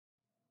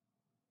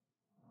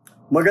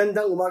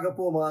Magandang umaga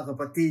po mga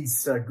kapatid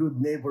sa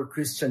Good Neighbor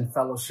Christian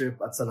Fellowship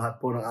at sa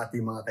lahat po ng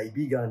ating mga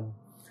kaibigan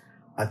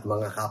at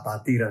mga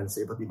kapatiran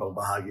sa iba't ibang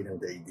bahagi ng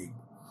daigdig.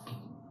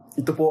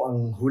 Ito po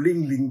ang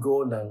huling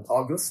linggo ng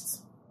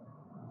August,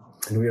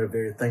 and we are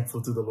very thankful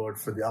to the Lord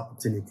for the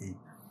opportunity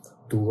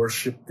to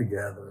worship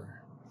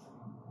together,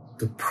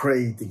 to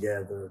pray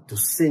together, to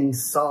sing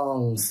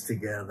songs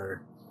together,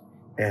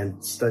 and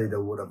study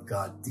the Word of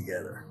God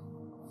together.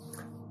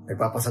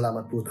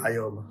 Nagpapasalamat po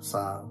tayo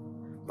sa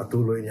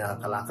patuloy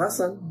na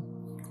kalakasan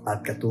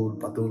at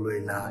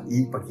patuloy na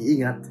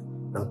pag-iingat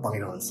ng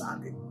Panginoon sa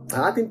atin.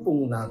 Ang ating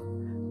pong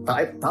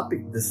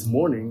topic this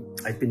morning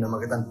ay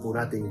pinamagatan po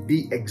natin,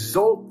 Be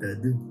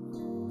Exalted,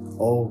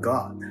 O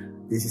God.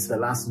 This is the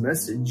last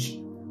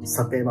message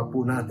sa tema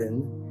po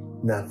natin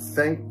na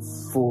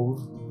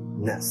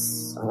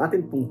thankfulness. Ang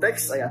ating pong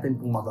text ay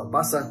ating pong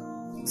mababasa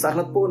sa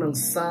aklat po ng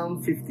Psalm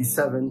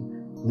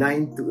 57,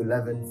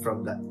 9-11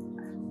 from the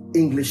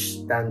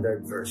English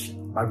Standard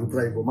Version. Bago po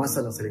tayo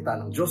bumasa ng salita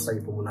ng Diyos,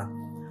 tayo po muna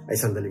ay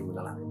sandaling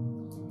manalangin.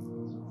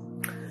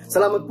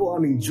 Salamat po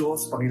aming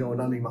Diyos, Panginoon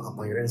naming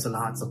makapangyarihan sa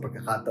lahat sa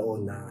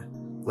pagkakataon na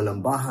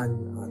malambahan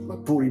at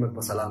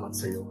magpasalamat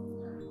sa iyo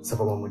sa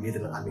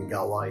pamamagitan ng aming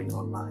gawain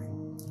online.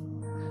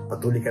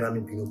 Patuloy ka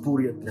namin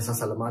pinupuri at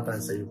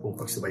nasasalamatan sa iyo pong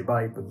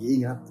pagsubaybay,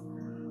 pag-iingat,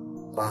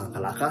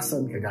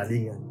 pangkalakasan,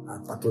 kagalingan at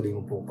patuloy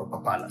mo pong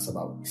pagpapala sa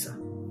bawat isa.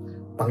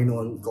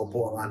 Panginoon, ikaw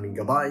po ang aming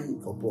gabay,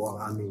 ikaw po ang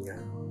aming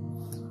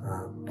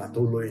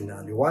patuloy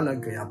na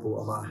liwanag, kaya po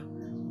Ama,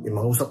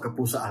 mangusap ka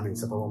po sa amin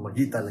sa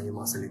pamamagitan ng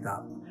iyong mga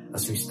salita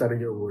as we study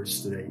your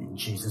words today in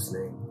Jesus'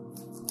 name.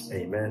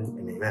 Amen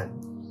and amen.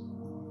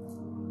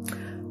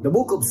 The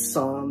book of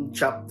Psalm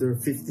chapter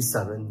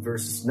 57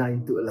 verses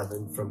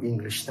 9-11 from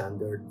English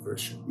Standard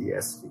Version,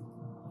 ESV.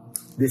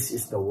 This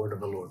is the word of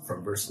the Lord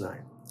from verse 9.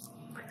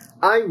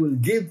 I will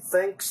give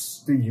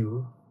thanks to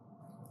you,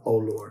 O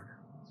Lord,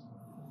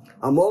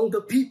 among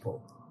the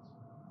people.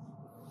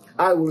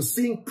 I will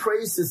sing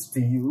praises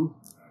to you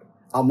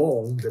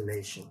among the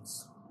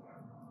nations.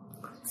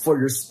 For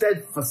your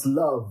steadfast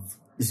love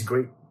is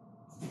great.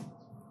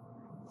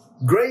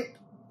 Great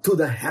to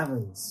the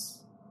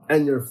heavens,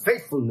 and your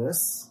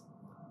faithfulness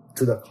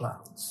to the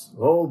clouds.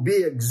 Oh,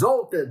 be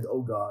exalted, O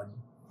God,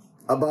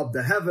 above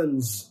the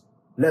heavens.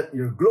 Let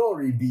your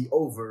glory be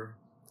over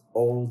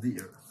all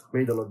the earth.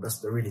 May the Lord bless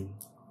the reading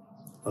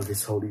of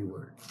His holy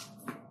word.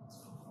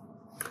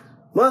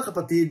 Mga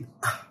kapatid,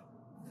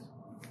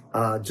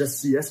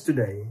 just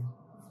yesterday,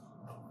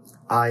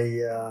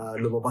 ay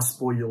lumabas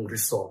po yung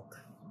result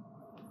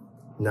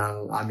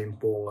ng aming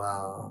pong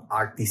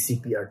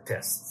RT-PCR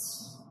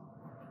tests.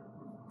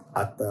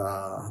 At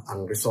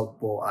ang result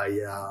po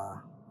ay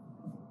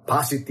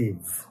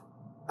positive.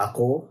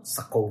 Ako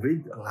sa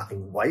COVID, ang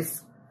aking wife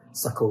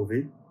sa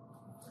COVID,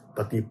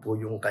 pati po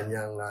yung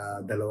kanyang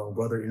dalawang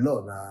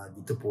brother-in-law na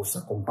dito po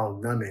sa compound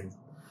namin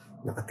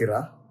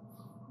nakatira,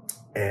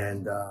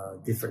 and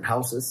different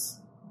houses.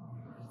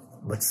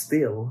 But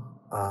still,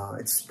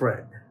 it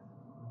spread.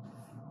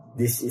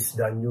 This is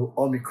the new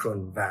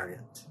Omicron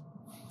variant.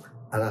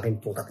 Ang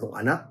aking pong tatlong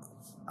anak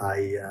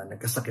ay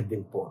nagkasakit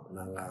din po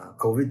ng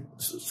COVID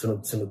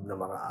sunod-sunod na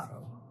mga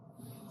araw.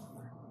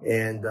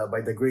 And by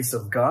the grace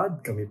of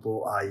God, kami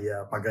po ay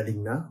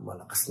pagaling na,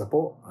 malakas na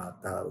po, at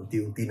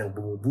unti-unti nang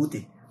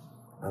bumubuti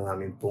ang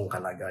aming pong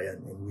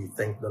kalagayan. And we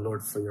thank the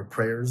Lord for your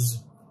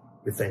prayers.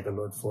 We thank the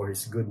Lord for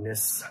His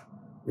goodness.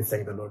 We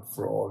thank the Lord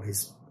for all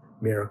His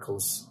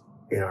miracles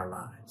in our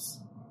lives.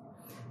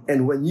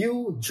 And when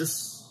you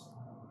just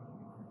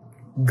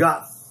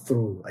got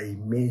through a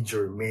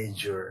major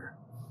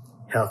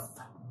health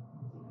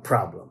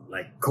problem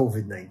like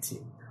COVID-19,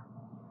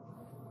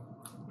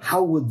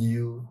 how would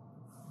you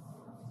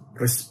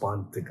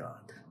respond to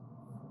God?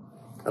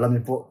 Alam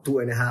niyo po,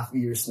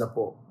 2.5 years na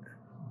po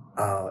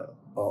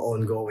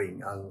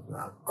ongoing ang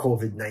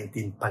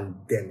COVID-19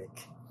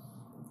 pandemic,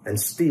 and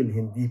still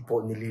hindi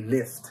po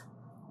nililift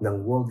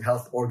ng World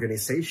Health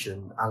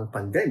Organization ang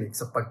pandemic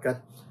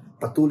sapagkat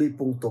patuloy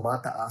pong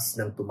tumataas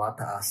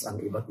ang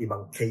iba't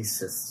ibang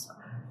cases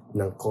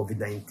ng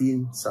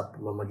COVID-19 sa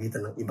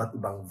pamamagitan ng iba't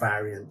ibang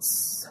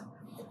variants.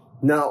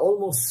 Na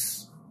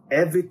almost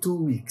every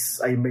 2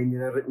 weeks ay may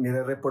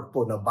nire-report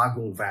po na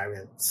bagong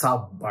variant,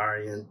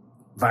 sub-variant,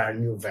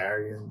 new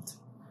variant.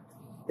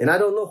 And I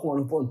don't know kung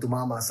ano po ang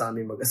tumama sa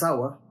aming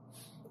mag-asawa.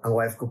 Ang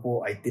wife ko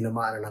po ay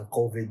tinamaan ng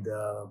COVID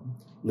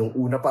nung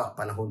una pa,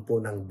 panahon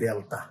po ng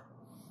Delta.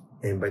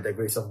 And by the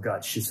grace of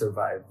God, she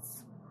survived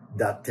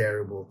that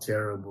terrible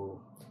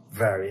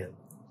variant.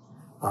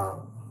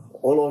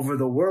 All over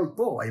the world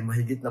po, ay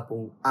mahigit na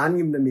pong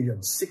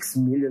 6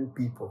 million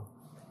people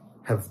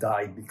have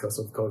died because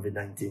of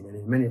COVID-19. And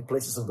in many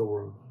places of the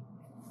world,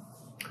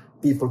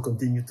 people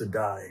continue to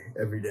die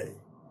every day.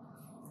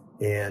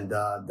 And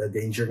the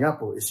danger nga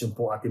po is yung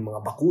po ating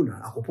mga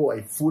bakuna. Ako po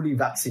ay fully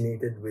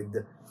vaccinated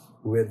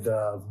with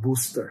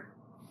booster.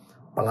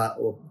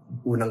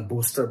 Unang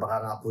booster,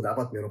 baka nga po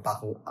dapat meron pa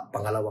akong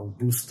pangalawang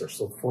booster.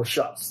 So 4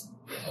 shots.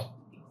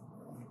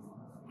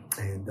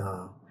 And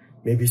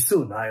maybe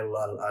soon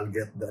I'll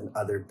get the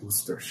other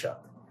booster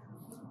shot.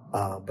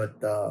 But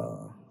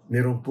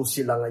meron po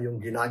sila ngayong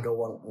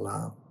ginagawang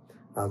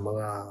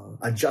mga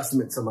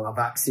adjustments sa mga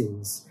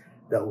vaccines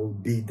that will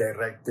be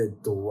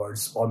directed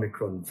towards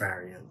Omicron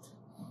variant.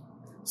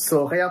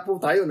 So kaya po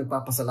tayo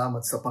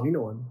nagpapasalamat sa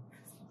Panginoon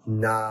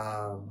na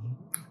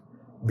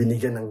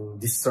binigyan ng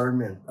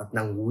discernment at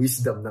ng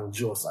wisdom ng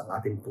Diyos ang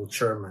ating po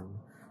chairman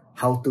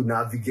how to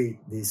navigate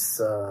this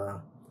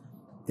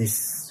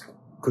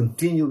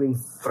continuing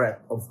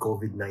threat of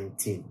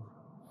COVID-19.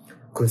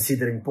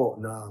 Considering po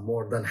na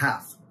more than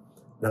half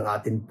ng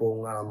ating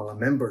pong mga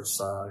members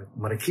sa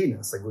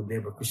Marikina, sa Good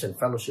Neighbor Christian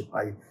Fellowship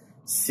ay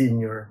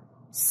senior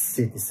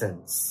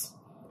citizens.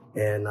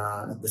 And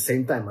at the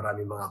same time,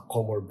 marami mga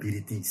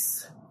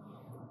comorbidities.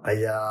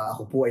 Kaya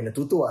ako po ay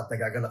natutuwa at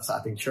nagagalak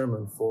sa ating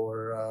chairman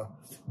for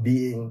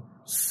being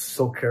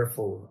so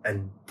careful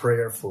and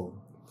prayerful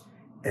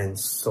and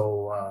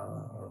so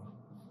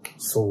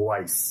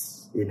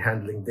wise in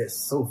handling this.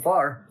 So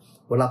far,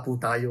 wala po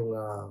tayong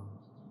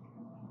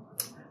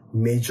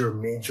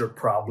major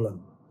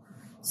problem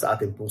sa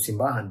ating pong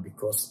simbahan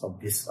because of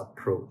this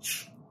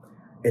approach.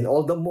 And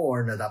all the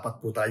more na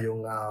dapat po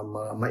tayong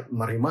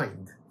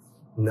ma-remind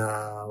na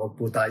wag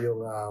po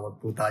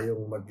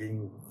tayong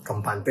maging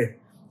kampante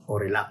o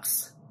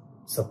relax,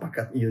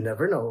 sapagkat you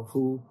never know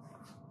who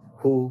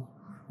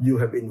you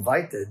have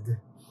invited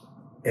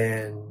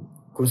and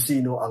kung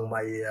sino ang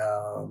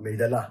may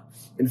dala.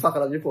 In fact,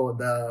 alam niyo po,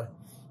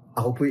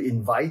 ako po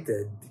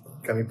invited,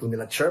 kami po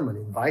nila chairman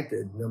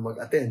invited na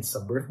mag-attend sa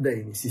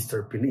birthday ni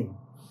Sister Piling.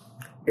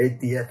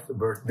 80th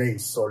birthday,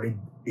 solid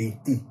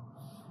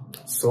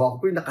 80. So ako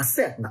po yung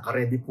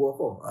naka-ready po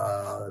ako.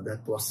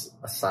 That was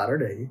a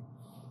Saturday.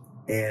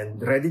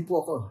 And ready po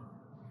ako.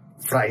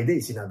 Friday,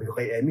 sinabi ko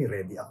kay Emmy,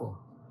 ready ako.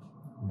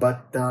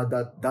 But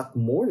that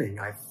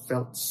morning, I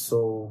felt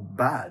so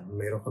bad.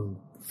 Meron akong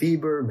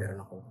fever,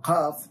 meron akong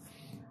cough,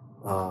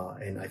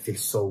 and I feel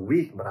so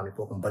weak. Marami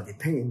po akong body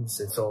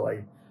pains. And so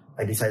I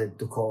decided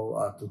to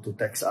call, to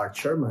text our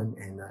chairman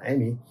and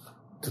Emmy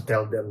to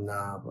tell them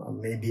na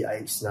maybe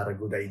it's not a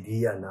good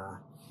idea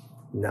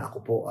na ako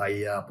po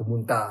ay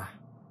pumunta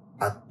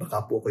at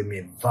baka po ako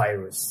may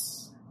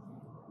virus.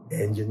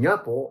 And yun nga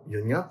po,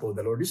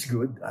 the Lord is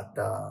good at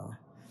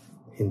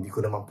hindi ko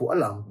naman po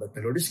alam, but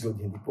the Lord is good,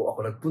 hindi po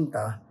ako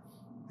nagpunta,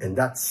 and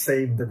that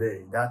saved the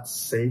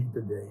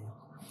day.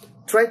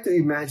 Try to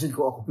imagine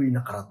kung ako po yung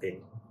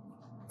nakarating.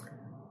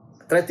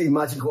 Try to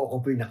imagine kung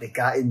ako po yung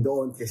nakikain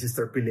doon kay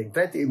Sister Piling.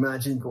 Try to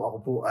imagine kung ako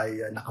po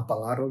ay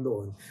nakapangaraw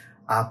doon.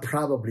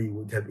 Probably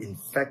would have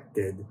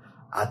infected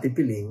Ate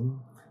Piling,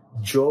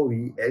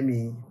 Joey,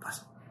 Emmy,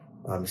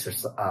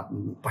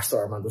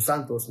 Pastor Armando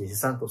Santos,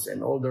 Mrs. Santos, and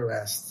all the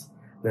rest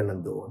na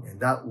nandoon. And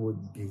that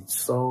would be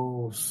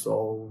so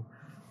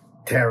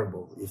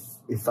terrible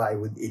if I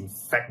would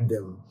infect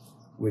them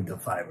with the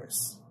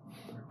virus.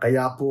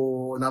 Kaya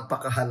po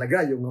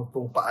napakahalaga yung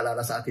pong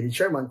paalala sa atin ni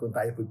Chairman kung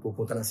tayo po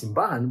pupunta ng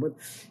simbahan. But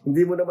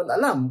hindi mo naman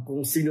alam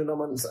kung sino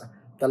naman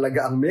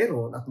talaga ang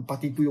meron at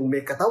pati po yung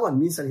may katawan.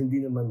 Minsan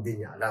hindi naman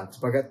din niya alam.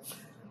 Sapagat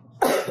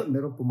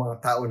meron po mga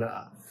tao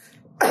na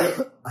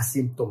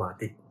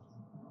asymptomatic.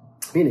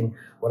 Meaning,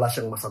 wala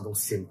siyang masyadong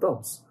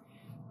symptoms.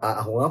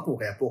 Ako nga po,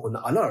 kaya po ako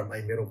na-alarm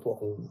ay meron po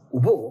akong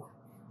ubo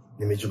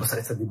na medyo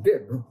masakit sa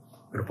dibdib. No?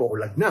 Meron po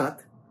akong lagnat,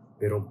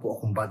 meron po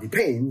akong body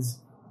pains,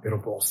 meron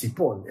po akong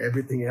sipon,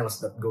 everything else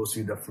that goes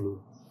with the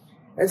flu.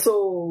 And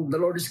so, the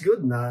Lord is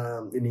good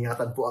na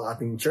iningatan po ang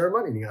ating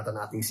chairman, iningatan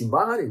ang ating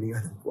simbahan,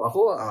 iningatan po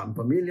ako, ang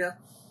pamilya.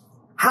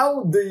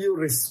 How do you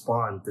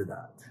respond to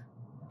that?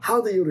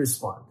 How do you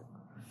respond?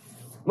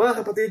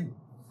 Mga kapatid,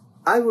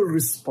 I will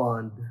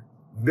respond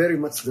very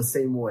much the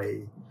same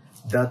way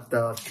that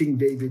King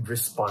David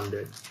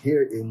responded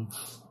here in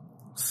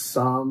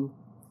Psalm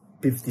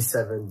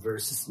 57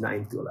 verses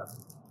 9 to 11.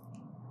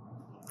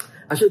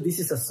 Actually,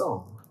 this is a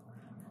song.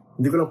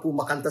 Hindi ko lang po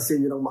makanta sa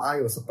inyo ng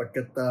maayos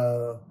sapagkat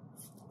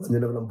ano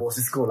naman ang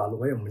boses ko,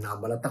 lalo ngayon,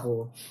 minamalat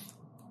ako.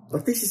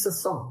 But this is a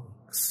song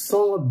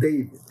of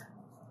David.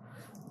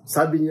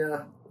 Sabi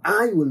niya,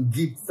 I will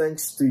give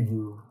thanks to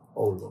you,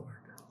 O Lord.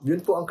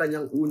 Yun po ang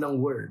kanyang unang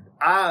word.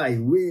 I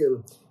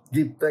will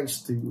give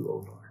thanks to you,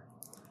 O Lord.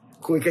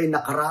 Kung ikay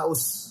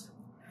nakaraos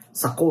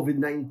sa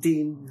COVID-19,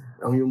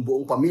 ang iyong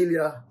buong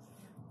pamilya,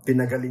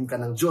 pinagaling ka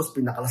ng Diyos,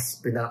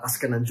 pinalakas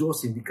ka ng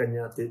Diyos, hindi ka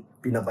niya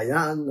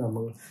pinabayaan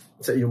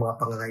sa iyong mga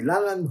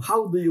pangangailangan,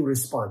 how do you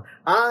respond?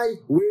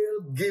 I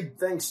will give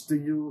thanks to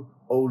you,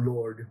 O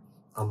Lord,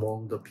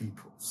 among the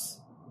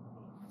peoples.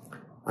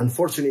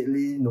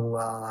 Unfortunately, nung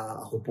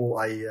ako po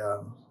ay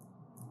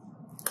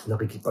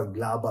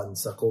nakikipaglaban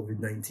sa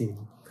COVID-19,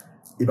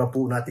 iba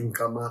po nating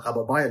mga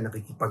kababayan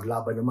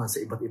nakikipaglaban naman sa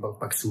iba't ibang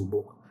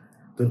pagsubok.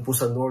 Doon po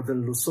sa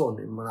Northern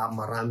Luzon,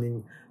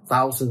 maraming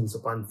thousands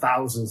upon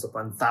thousands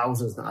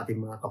ng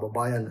ating mga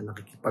kababayan na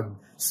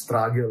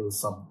nakikipag-struggle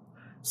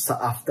sa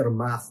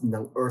aftermath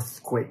ng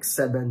earthquake,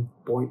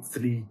 7.3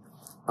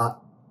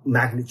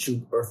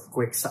 magnitude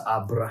earthquake sa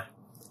Abra.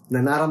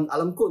 Na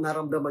alam ko,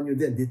 naramdaman nyo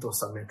din dito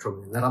sa Metro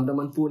Manila.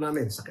 Naramdaman po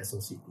namin sa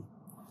Quezon City.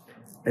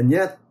 And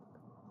yet,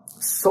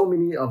 so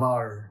many of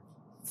our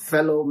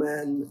fellow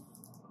men,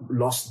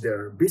 lost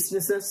their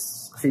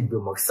businesses kasi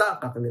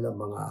bumagsak ang kanilang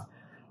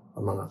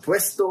mga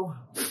pwesto,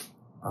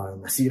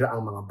 nasira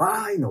ang mga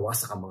bahay,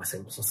 nawasak ang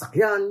mga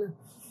sasakyan,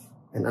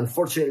 and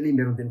unfortunately,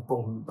 meron din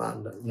pong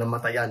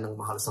namatayan ng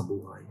mahal sa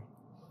buhay.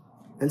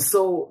 And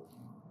so,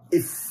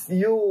 if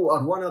you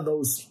are one of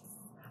those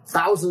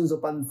thousands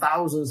upon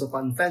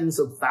tens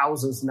of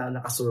thousands na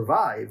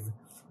nakasurvive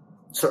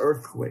sa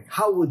earthquake,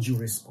 how would you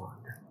respond?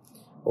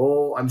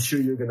 Oh, I'm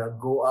sure you're gonna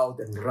go out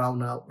and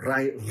run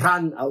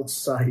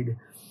outside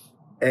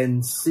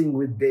and sing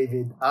with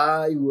David,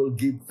 I will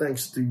give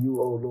thanks to you,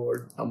 O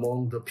Lord,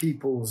 among the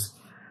peoples.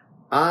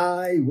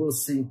 I will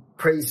sing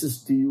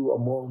praises to you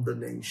among the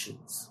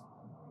nations.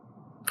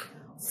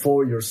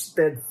 For your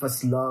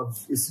steadfast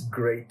love is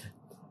great,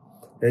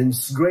 and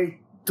it's great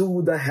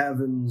to the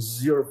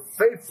heavens, your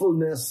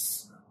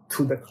faithfulness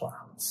to the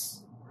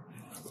clouds.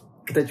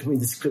 Kita niyo yung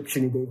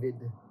description ni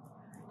David.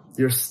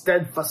 Your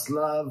steadfast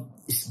love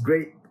is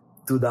great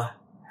to the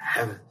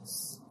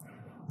heavens.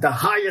 The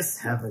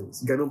highest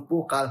heavens. Ganun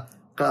po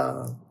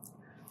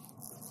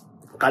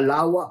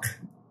kalawak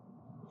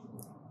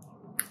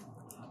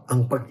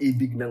ang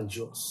pag-ibig ng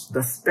Diyos.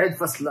 The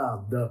steadfast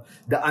love,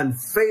 the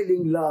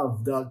unfailing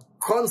love, the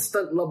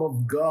constant love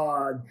of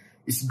God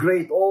is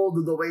great all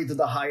the way to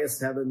the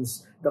highest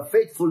heavens. The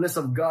faithfulness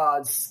of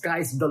God,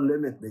 sky's the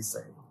limit, they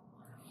say.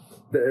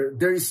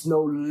 There is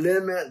no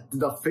limit to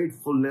the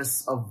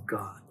faithfulness of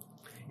God.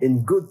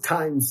 In good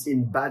times,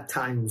 in bad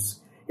times,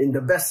 in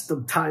the best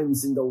of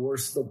times, in the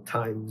worst of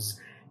times,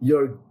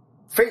 your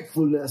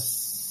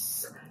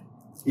faithfulness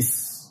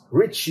is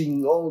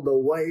reaching all the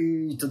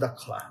way to the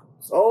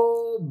clouds.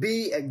 Oh,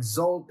 be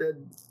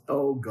exalted,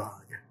 O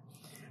God.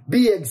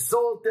 Be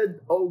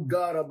exalted, O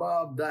God,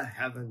 above the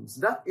heavens.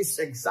 That is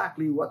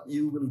exactly what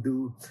you will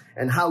do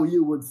and how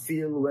you would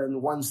feel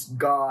when once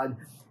God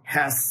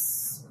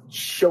has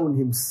shown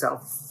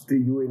himself to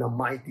you in a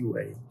mighty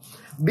way.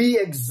 Be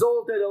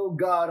exalted, O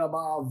God,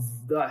 above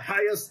the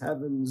highest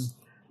heavens.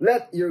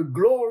 Let your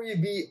glory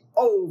be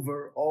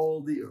over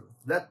all the earth.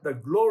 Let the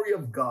glory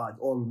of God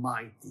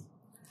Almighty,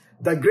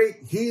 the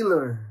great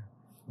healer,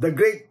 the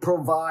great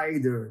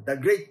provider, the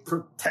great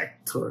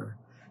protector,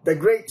 the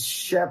great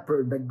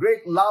shepherd, the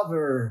great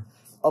lover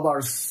of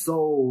our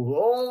soul.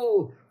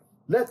 Oh,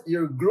 let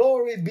your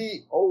glory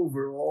be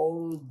over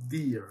all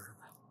the earth.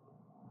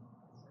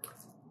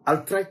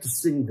 I'll try to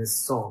sing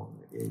this song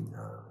in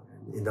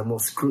the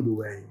most crude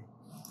way.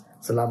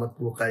 Salamat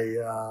po kay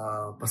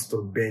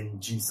Pastor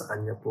Benji sa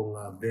kanya pong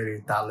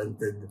very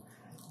talented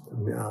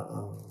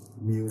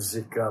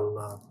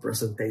musical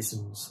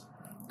presentations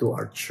to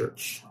our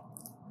church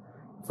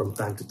from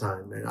time to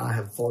time. And I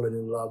have fallen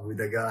in love with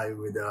the guy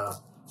with the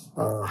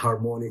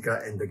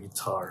harmonica and the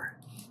guitar.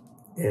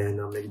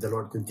 And may the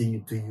Lord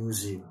continue to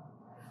use you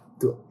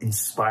to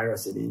inspire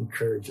us and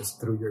encourage us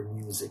through your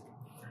music.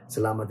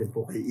 Salamat din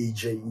po kay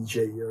EJ.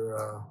 EJ, you're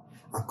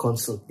a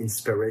constant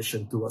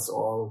inspiration to us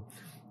all.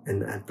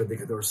 And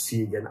Predicator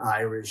Sig and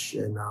Irish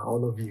and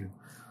all of you.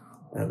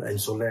 And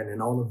Solen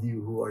and all of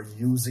you who are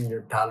using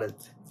your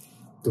talent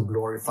to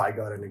glorify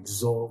God and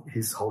exalt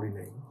His holy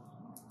name.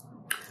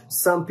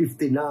 Psalm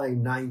 59,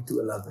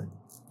 9-11.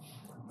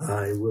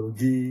 I will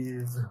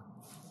give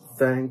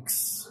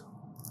thanks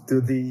to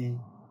Thee,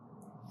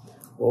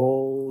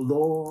 O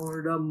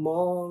Lord,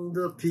 among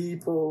the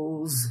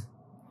peoples,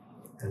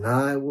 and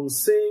I will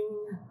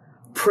sing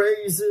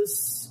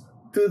praises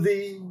to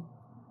Thee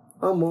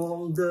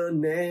among the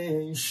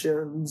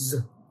nations.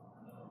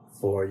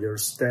 For your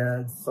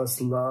steadfast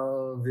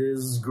love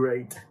is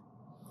great.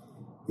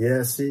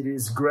 Yes, it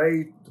is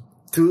great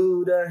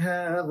to the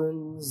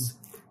heavens,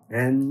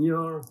 and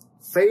your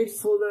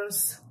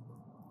faithfulness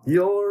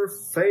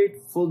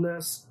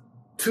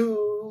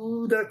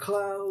to the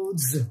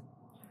clouds.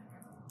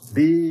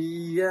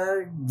 Be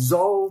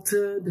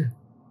exalted,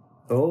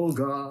 O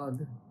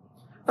God,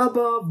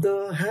 above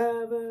the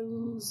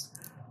heavens.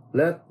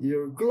 Let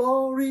your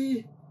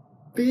glory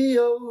be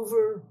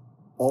over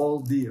all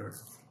the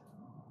earth.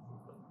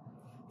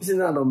 Isn't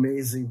that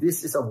amazing?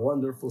 This is a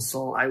wonderful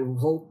song. I will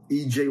hope,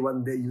 EJ,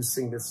 one day you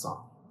sing this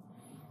song.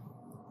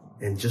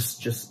 And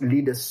just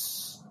lead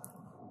us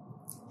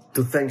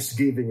to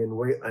thanksgiving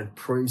and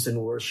praise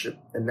and worship.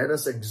 And let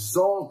us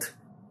exalt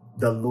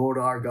the Lord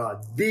our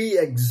God. Be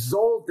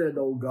exalted,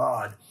 O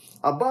God,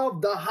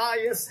 above the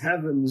highest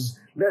heavens.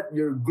 Let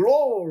your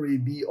glory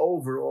be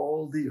over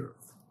all the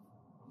earth.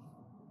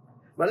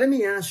 But let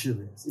me ask you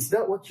this. Is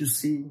that what you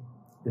see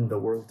in the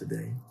world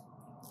today?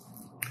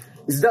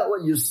 Is that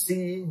what you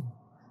see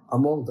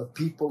among the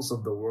peoples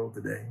of the world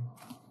today?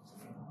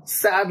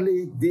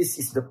 Sadly, this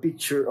is the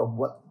picture of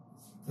what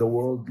the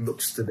world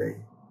looks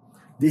today.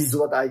 This is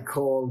what I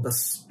call the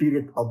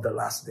spirit of the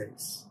last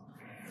days.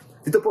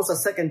 Ito po sa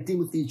 2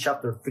 Timothy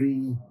chapter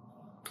 3,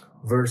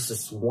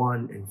 verses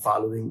 1 and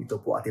following. Ito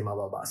po ating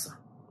mababasa.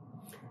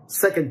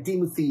 2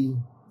 Timothy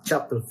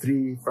chapter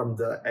 3 from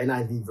the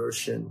NIV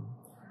version.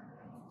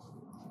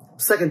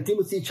 2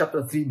 Timothy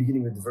chapter 3,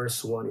 beginning with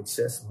verse 1, it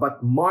says,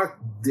 But mark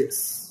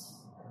this,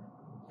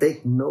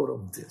 take note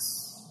of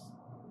this.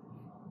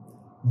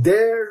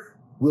 There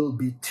will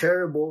be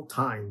terrible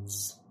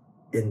times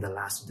in the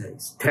last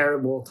days.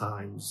 Terrible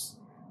times,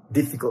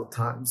 difficult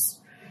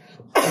times,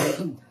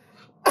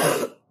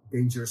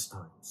 dangerous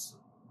times.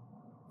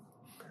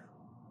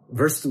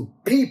 Verse 2,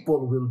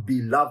 people will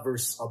be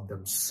lovers of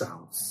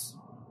themselves.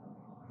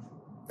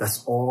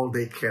 That's all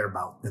they care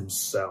about,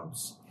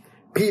 themselves.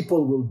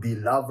 People will be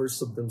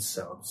lovers of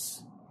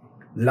themselves,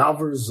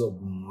 lovers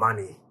of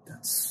money.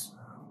 That's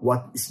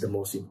what is the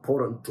most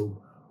important to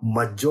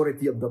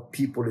majority of the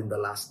people in the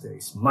last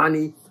days.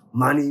 Money,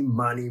 money,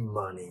 money,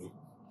 money.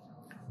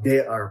 They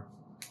are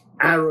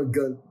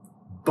arrogant,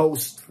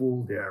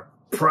 boastful, they are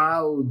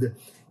proud,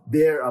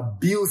 they are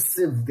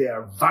abusive, they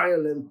are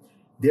violent,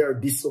 they are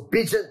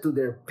disobedient to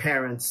their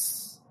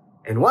parents.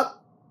 And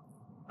what?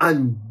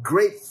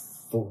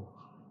 Ungrateful.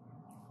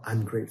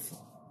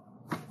 Ungrateful.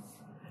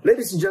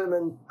 Ladies and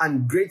gentlemen,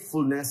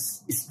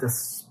 ungratefulness is the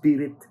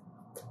spirit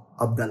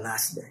of the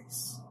last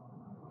days.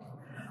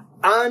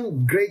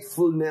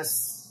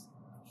 Ungratefulness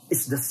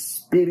is the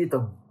spirit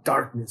of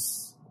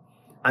darkness.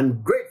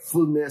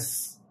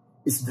 Ungratefulness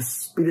is the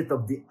spirit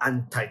of the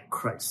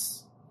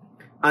Antichrist.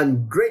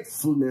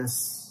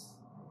 Ungratefulness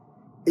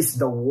is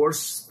the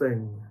worst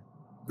thing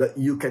that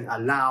you can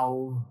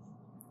allow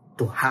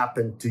to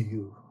happen to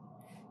you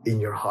in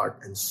your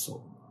heart and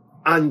soul.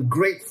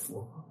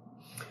 Ungrateful.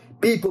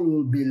 People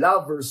will be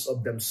lovers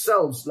of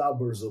themselves,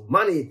 lovers of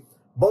money,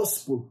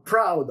 boastful,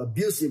 proud,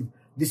 abusive,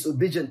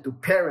 disobedient to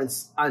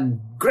parents,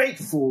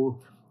 ungrateful,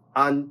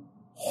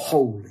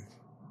 unholy.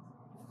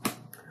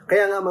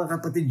 Kaya nga mga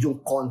kapatid, yung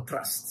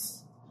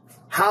contrasts.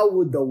 How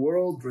would the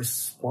world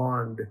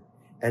respond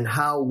and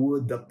how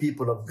would the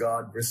people of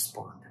God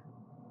respond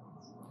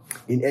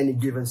in any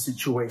given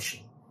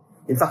situation?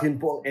 In fact, yun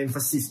po ang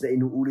emphasis na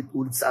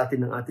inuulit-ulit sa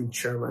atin ng ating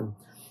chairman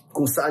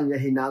kung saan niya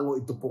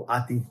hinango ito po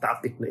ating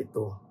topic na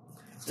ito.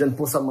 Diyan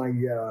po sa may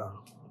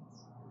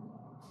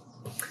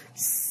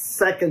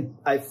 1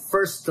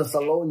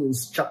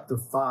 Thessalonians chapter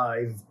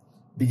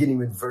 5, beginning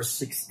with verse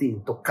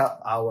 16, to cap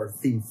our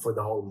theme for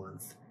the whole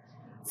month.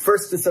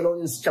 1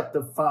 Thessalonians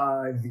chapter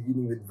 5,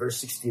 beginning with verse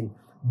 16,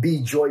 be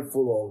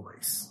joyful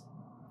always.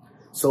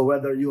 So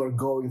whether you are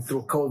going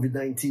through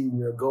COVID-19,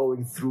 you're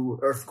going through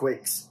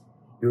earthquakes,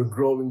 you're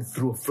going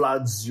through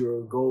floods,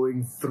 you're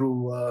going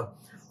through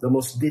the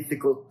most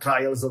difficult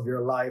trials of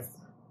your life,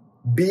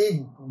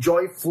 be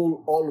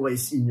joyful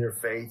always in your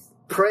faith.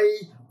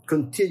 Pray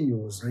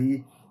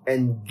continuously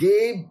and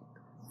give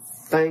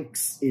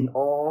thanks in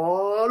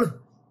all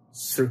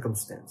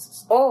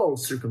circumstances. All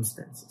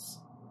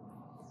circumstances.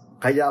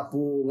 Kaya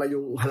po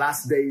ngayong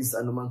last days,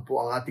 anuman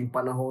po ang ating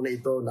panahon na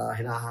ito na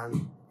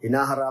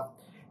hinaharap,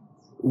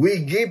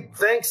 we give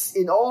thanks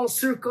in all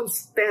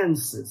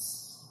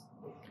circumstances.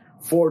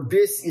 For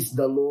this is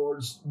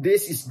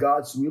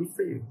God's will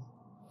for you.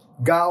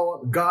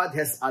 God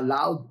has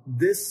allowed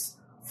this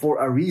for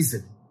a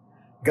reason.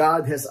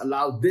 God has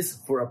allowed this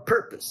for a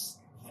purpose.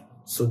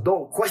 So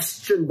don't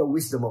question the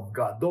wisdom of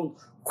God. Don't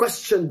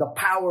question the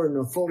power and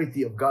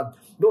authority of God.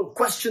 Don't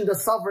question the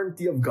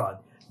sovereignty of God.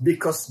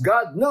 Because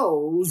God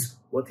knows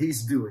what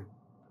He's doing.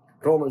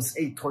 Romans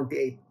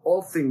 8:28,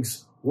 all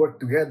things work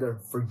together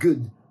for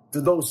good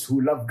to those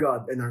who love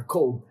God and are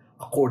called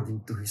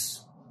according to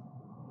His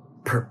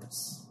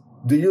purpose.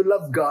 Do you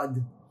love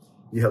God?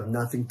 You have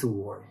nothing to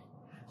worry.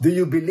 Do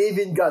you believe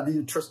in God? Do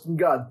you trust in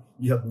God?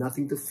 You have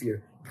nothing to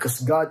fear. Because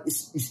God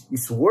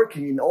is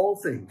working in all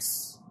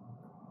things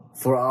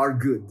for our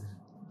good.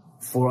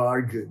 For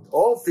our good.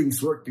 All things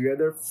work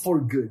together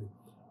for good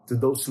to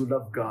those who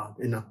love God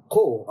and are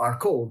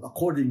called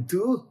according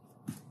to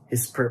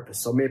His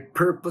purpose. So may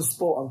purpose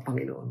po ang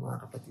Panginoon, mga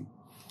kapatid.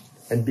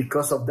 And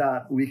because of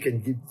that, we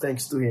can give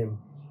thanks to Him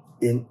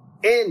in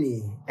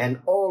any and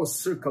all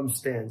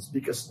circumstance,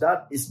 because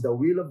that is the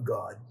will of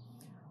God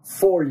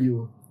for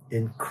you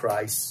in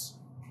Christ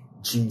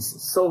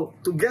Jesus. So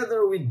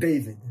together with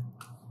David,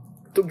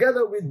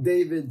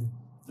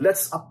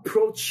 let's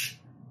approach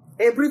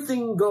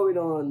everything going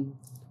on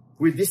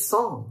with this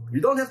song.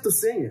 You don't have to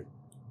sing it,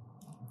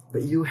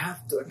 but you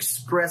have to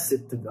express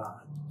it to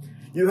God.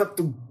 You have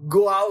to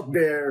go out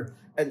there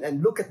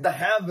and look at the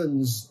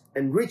heavens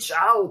and reach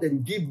out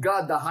and give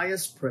God the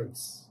highest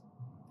praise.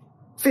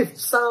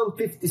 Psalm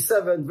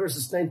 57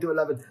 verses 9 to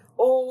 11.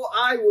 Oh,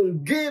 I will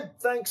give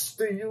thanks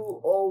to you,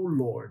 O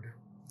Lord,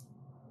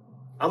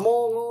 among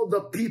all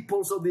the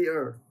peoples of the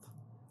earth.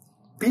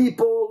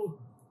 People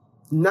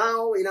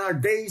now in our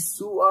days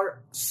who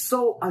are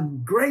so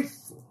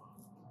ungrateful.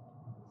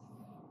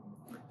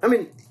 I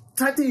mean,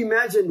 try to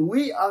imagine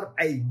we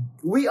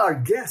are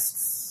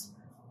guests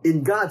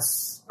in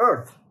God's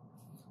earth.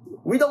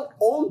 We don't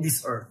own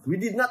this earth. We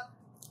did not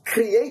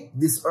create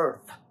this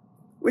earth.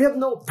 We have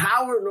no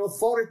power, no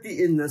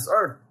authority in this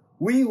earth.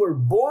 We were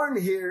born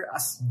here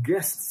as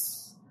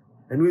guests,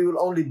 and we will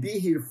only be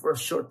here for a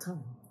short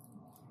time.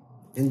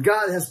 And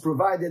God has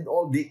provided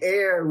all the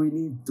air we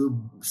need to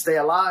stay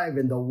alive,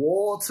 and the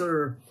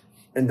water,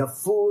 and the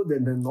food,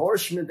 and the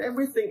nourishment,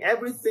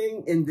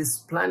 everything in this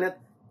planet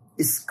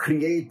is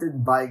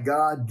created by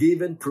God,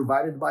 given,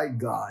 provided by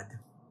God.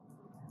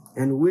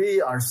 And we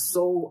are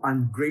so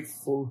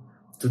ungrateful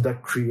to the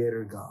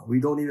Creator God. We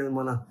don't even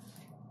want to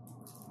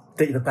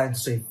take the time to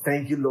say,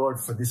 thank you,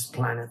 Lord, for this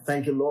planet.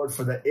 Thank you, Lord,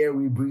 for the air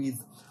we breathe.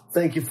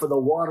 Thank you for the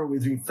water we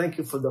drink. Thank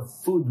you for the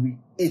food we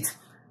eat.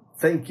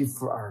 Thank you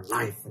for our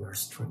life and our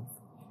strength.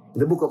 In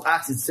the book of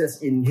Acts, it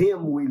says, in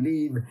Him we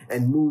live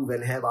and move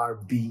and have our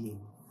being.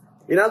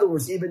 In other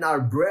words, even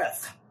our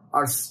breath,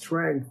 our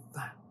strength,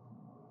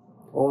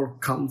 all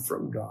come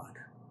from God.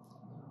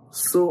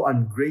 So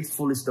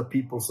ungrateful is the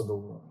peoples of the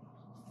world.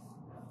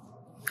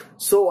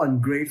 So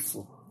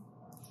ungrateful.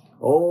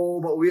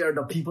 Oh, but we are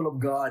the people of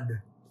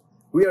God.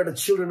 We are the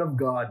children of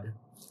God.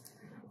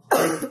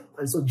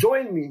 And so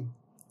join me.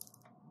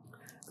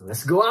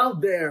 Let's go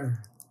out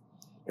there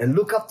and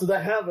look up to the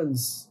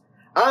heavens.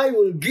 I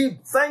will give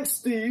thanks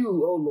to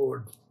you, O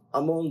Lord,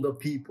 among the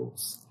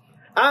peoples.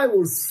 I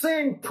will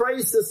sing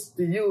praises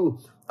to you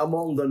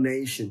among the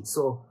nations.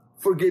 So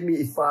forgive me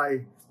if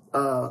I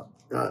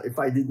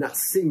did not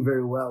sing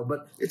very well,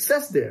 but it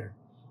says there,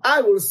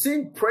 I will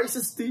sing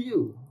praises to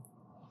you.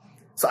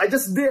 So I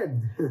just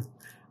did.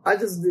 I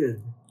just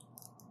did.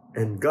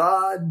 And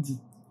God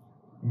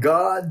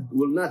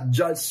will not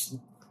judge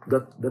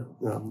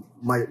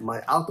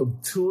my out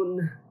of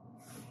tune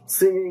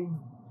singing,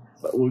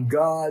 but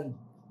God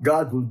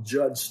will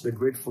judge the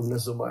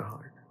gratefulness of my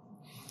heart.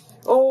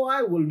 Oh,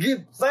 I will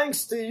give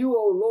thanks to you,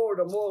 O Lord,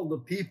 among the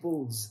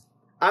peoples.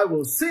 I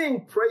will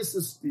sing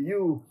praises to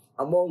you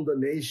among the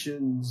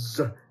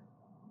nations,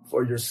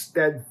 for your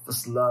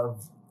steadfast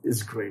love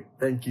is great.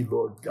 Thank you,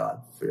 Lord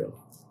God, Phil,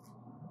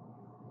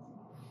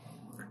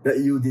 that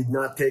you did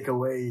not take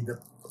away the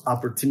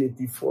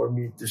opportunity for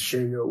me to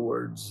share your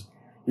words.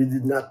 You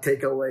did not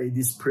take away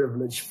this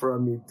privilege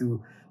from me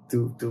to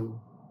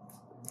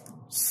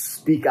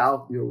speak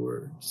out your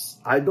words.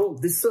 I don't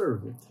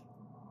deserve it.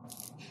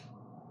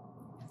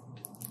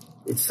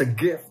 It's a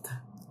gift.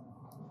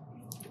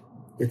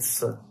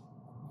 It's a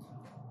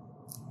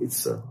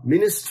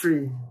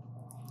ministry.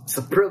 It's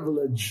a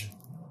privilege.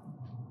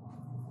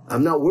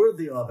 I'm not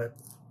worthy of it,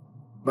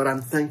 but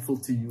I'm thankful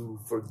to you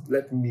for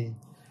letting me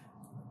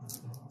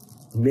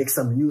make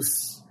some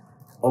use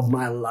of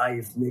my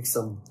life, make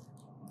some,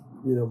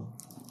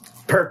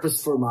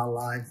 purpose for my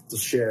life to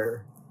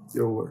share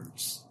your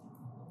words.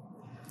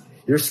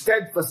 Your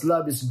steadfast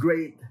love is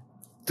great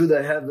to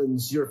the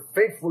heavens. Your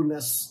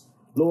faithfulness,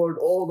 Lord,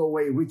 all the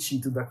way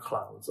reaching to the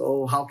clouds.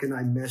 Oh, how can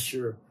I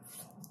measure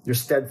your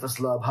steadfast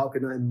love? How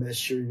can I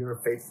measure your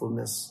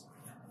faithfulness?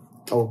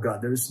 Oh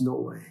God, there is no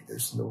way.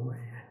 There's no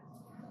way.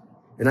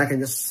 And I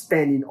can just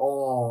stand in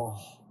awe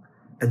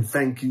and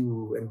thank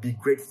you and be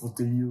grateful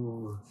to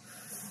you.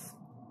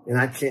 And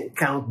I can't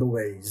count the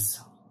ways.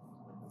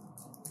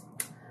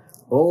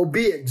 Oh,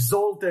 be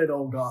exalted,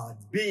 oh God.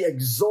 Be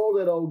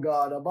exalted, oh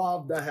God,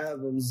 above the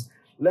heavens.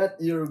 Let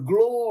your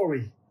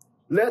glory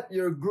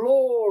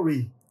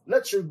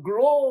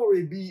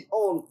be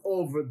all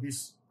over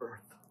this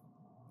earth.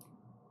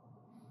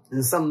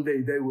 And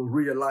someday they will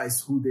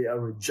realize who they are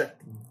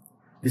rejecting,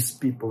 these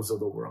peoples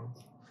of the world.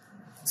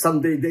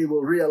 Someday they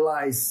will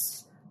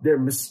realize their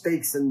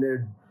mistakes and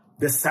their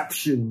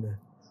deception.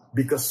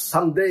 Because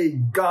someday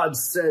God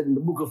said in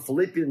the book of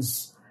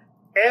Philippians,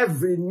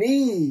 every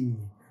knee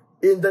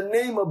in the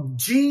name of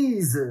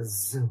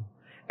Jesus,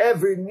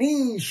 every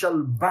knee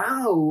shall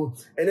bow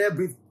and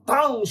every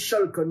tongue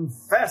shall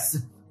confess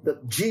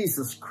that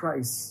Jesus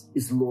Christ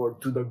is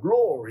Lord, to the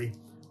glory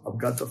of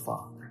God the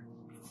Father.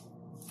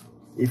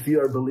 If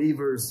you are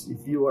believers,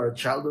 if you are a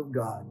child of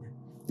God,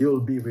 you will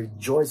be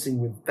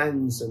rejoicing with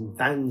tens and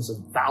tens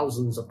and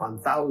thousands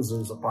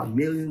upon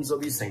millions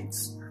of His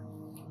saints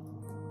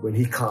when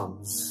He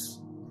comes.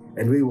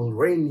 And we will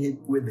reign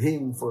with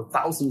Him for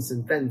thousands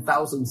and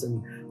 10,000s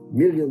and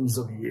millions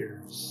of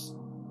years.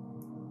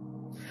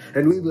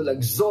 And we will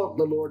exalt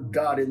the Lord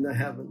God in the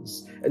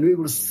heavens. And we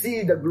will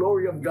see the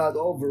glory of God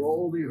over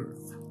all the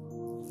earth.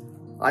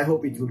 I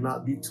hope it will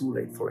not be too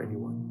late for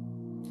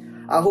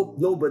anyone. I hope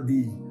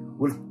nobody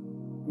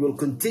will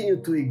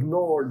continue to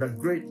ignore the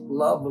great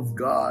love of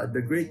God,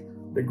 the great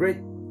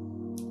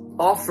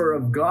offer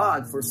of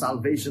God for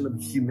salvation of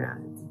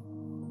humanity.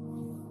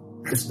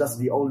 Because that's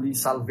the only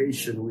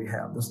salvation we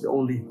have. That's the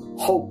only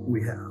hope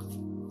we have.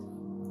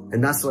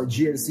 And that's why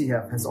GNC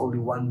has only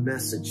one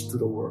message to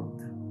the world.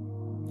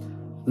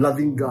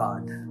 Loving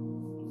God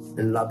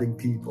and loving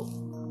people.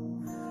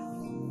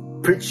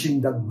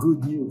 Preaching the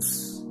good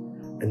news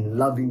and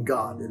loving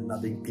God and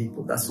loving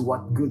people. That's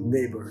what good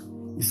neighbor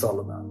is all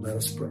about. Let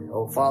us pray.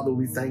 Oh, Father,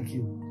 we thank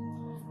you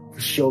for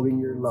showing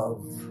your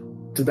love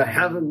to the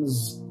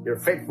heavens, your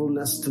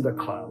faithfulness to the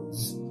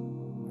clouds.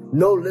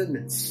 No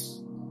limits.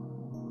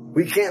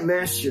 We can't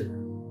measure.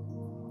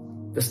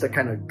 That's the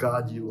kind of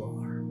God you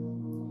are.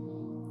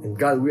 And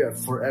God, we are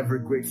forever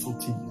grateful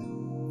to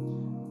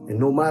you. And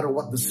no matter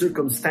what the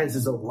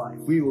circumstances of life,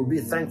 we will be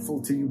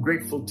thankful to you,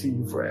 grateful to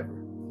you forever.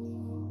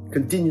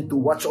 Continue to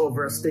watch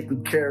over us, take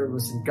good care of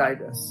us, and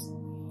guide us.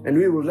 And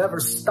we will never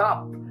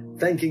stop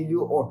thanking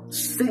you or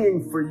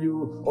singing for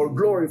you or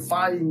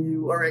glorifying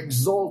you or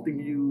exalting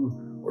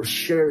you or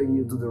sharing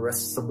you to the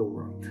rest of the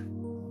world.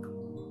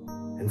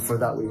 And for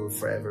that, we will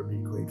forever be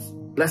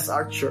grateful. Bless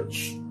our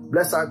church.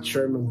 Bless our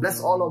chairman.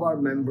 Bless all of our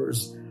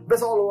members.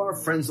 Bless all of our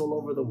friends all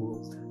over the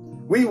world.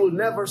 We will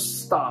never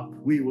stop.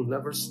 We will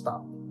never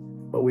stop.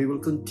 But we will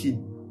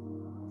continue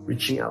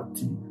reaching out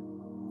to you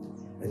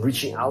and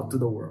reaching out to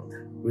the world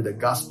with the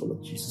gospel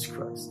of Jesus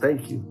Christ.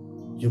 Thank you.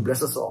 You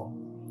bless us all.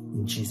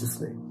 In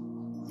Jesus' name.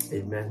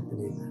 Amen and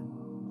amen.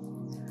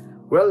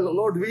 Well,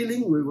 Lord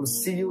willing, we will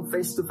see you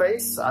face to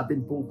face sa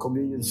ating pong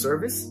communion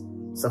service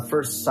sa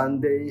first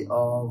Sunday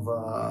of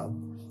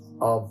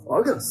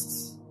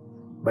August.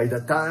 By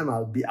that time,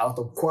 I'll be out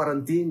of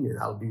quarantine and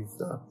I'll be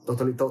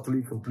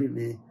totally,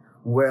 completely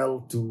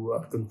well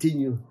to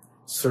continue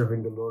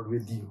serving the Lord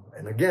with you.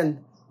 And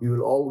again, we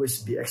will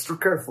always be extra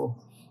careful,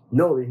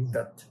 knowing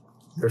that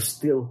there's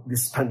still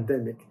this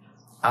pandemic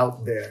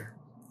out there.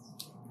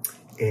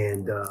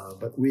 And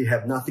but we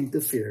have nothing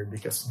to fear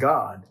because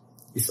God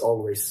is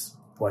always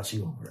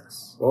watching over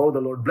us. Oh, the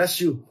Lord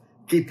bless you,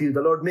 keep you.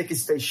 The Lord make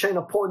his face shine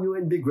upon you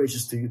and be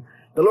gracious to you.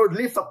 The Lord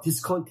lift up his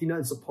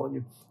countenance upon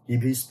you,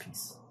 give you his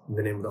peace. In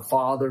the name of the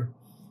Father,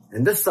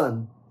 and the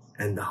Son,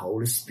 and the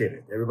Holy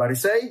Spirit. Everybody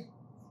say,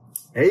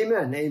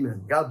 amen,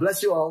 amen. God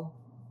bless you all.